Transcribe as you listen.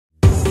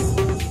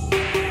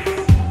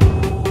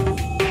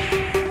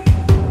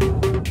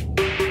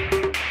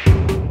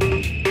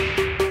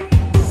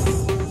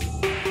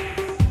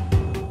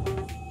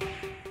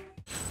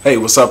Hey,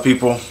 what's up,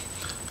 people?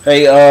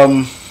 Hey,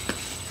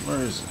 where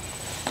is it?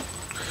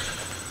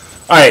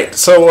 All right,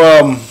 so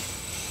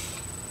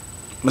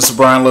Mr.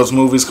 Brian Loves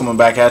Movies coming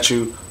back at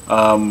you.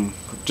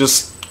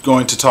 Just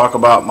going to talk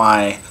about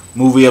my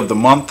movie of the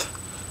month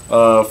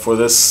for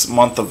this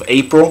month of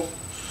April.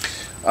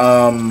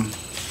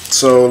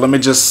 So let me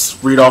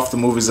just read off the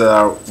movies that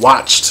I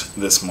watched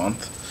this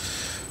month.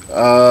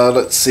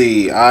 Let's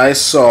see. I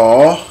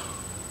saw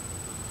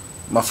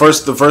the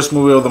first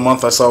movie of the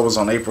month I saw was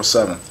on April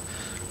 7th.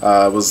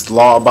 It was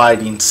Law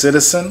Abiding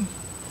Citizen,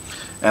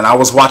 and I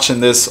was watching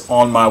this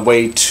on my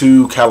way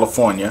to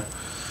California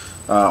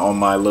on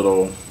my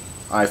little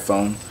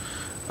iPhone.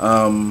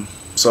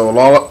 So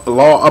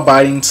Law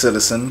Abiding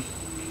Citizen,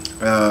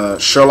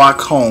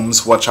 Sherlock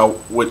Holmes, which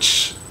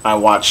I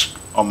watched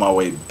on my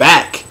way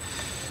back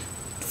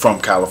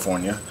from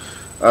California.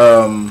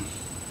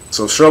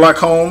 So Sherlock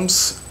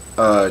Holmes,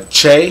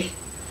 Che,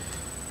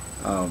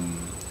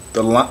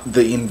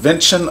 the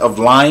Invention of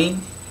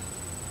Lying,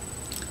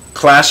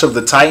 Clash of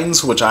the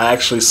Titans, which I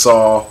actually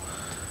saw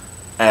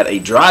at a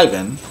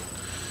drive-in,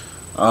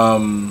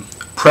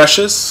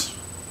 Precious,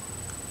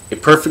 A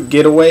Perfect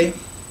Getaway,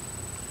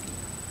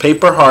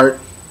 Paper Heart,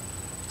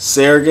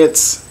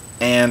 Surrogates,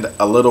 and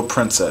A Little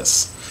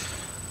Princess.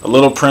 A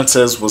Little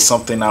Princess was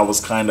something I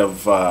was kind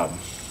of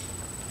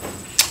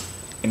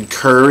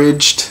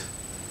encouraged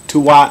to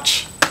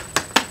watch.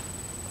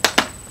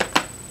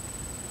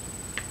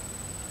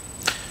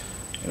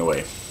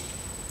 Anyway,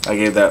 I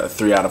gave that a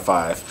 3 out of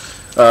 5.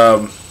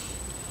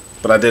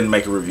 But I didn't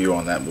make a review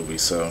on that movie,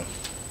 so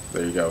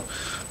there you go.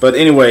 But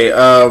anyway,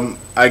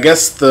 I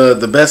guess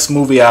the best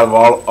movie out of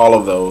all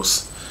of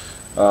those,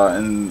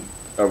 and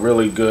a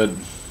really good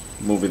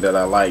movie that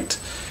I liked,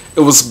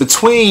 it was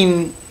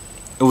between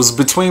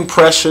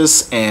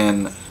Precious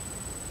and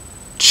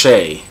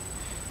Che,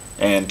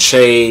 and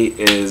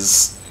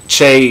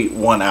Che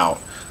won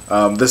out.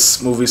 This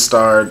movie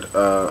starred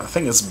I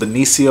think it's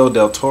Benicio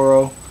del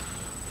Toro.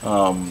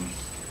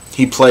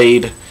 He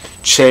played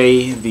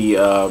Che, the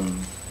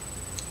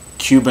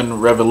Cuban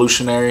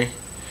revolutionary,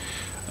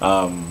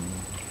 and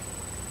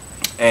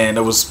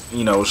it was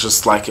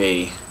just like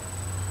a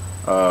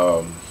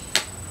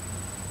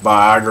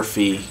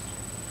biography,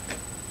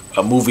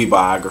 a movie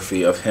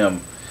biography of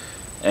him,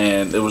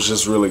 and it was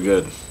just really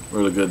good,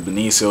 really good.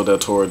 Benicio del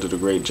Toro did a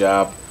great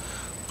job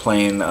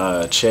playing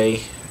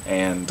Che,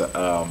 and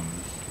I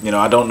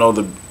don't know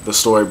the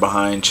story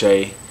behind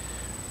Che,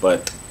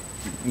 but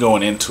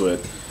going into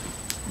it,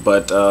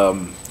 but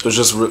it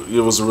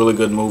was a really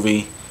good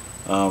movie.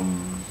 A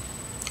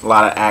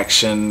lot of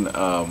action,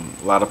 a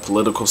lot of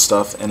political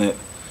stuff in it.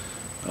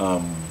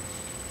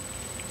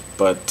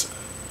 But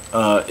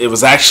Che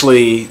was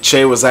actually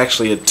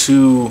a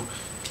 2-disc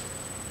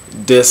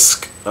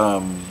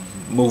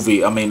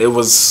movie. I mean, it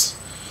was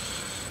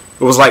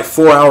like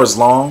 4 hours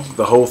long,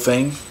 the whole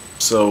thing.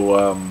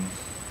 So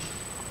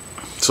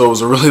it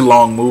was a really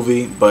long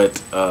movie,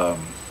 but I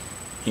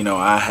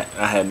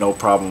had no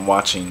problem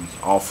watching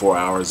all 4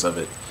 hours of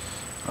it.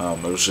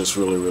 It was just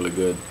really, really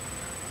good.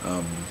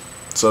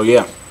 So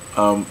yeah,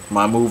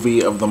 my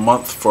movie of the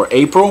month for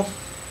April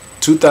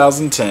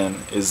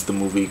 2010 is the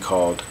movie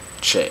called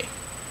Che.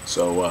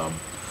 So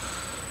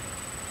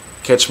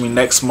catch me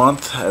next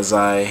month as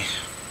I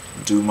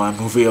do my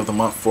movie of the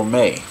month for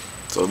May.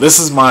 So this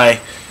is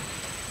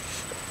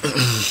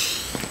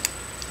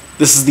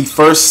the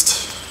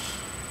first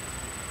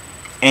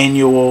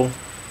annual,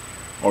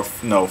 or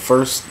no,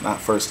 first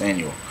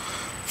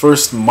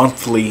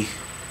monthly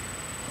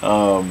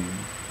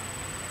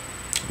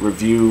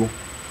review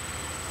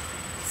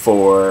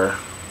for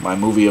my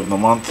movie of the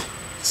month.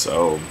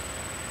 So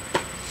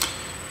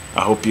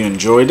I hope you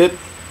enjoyed it.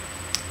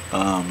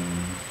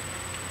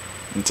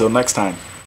 Until next time.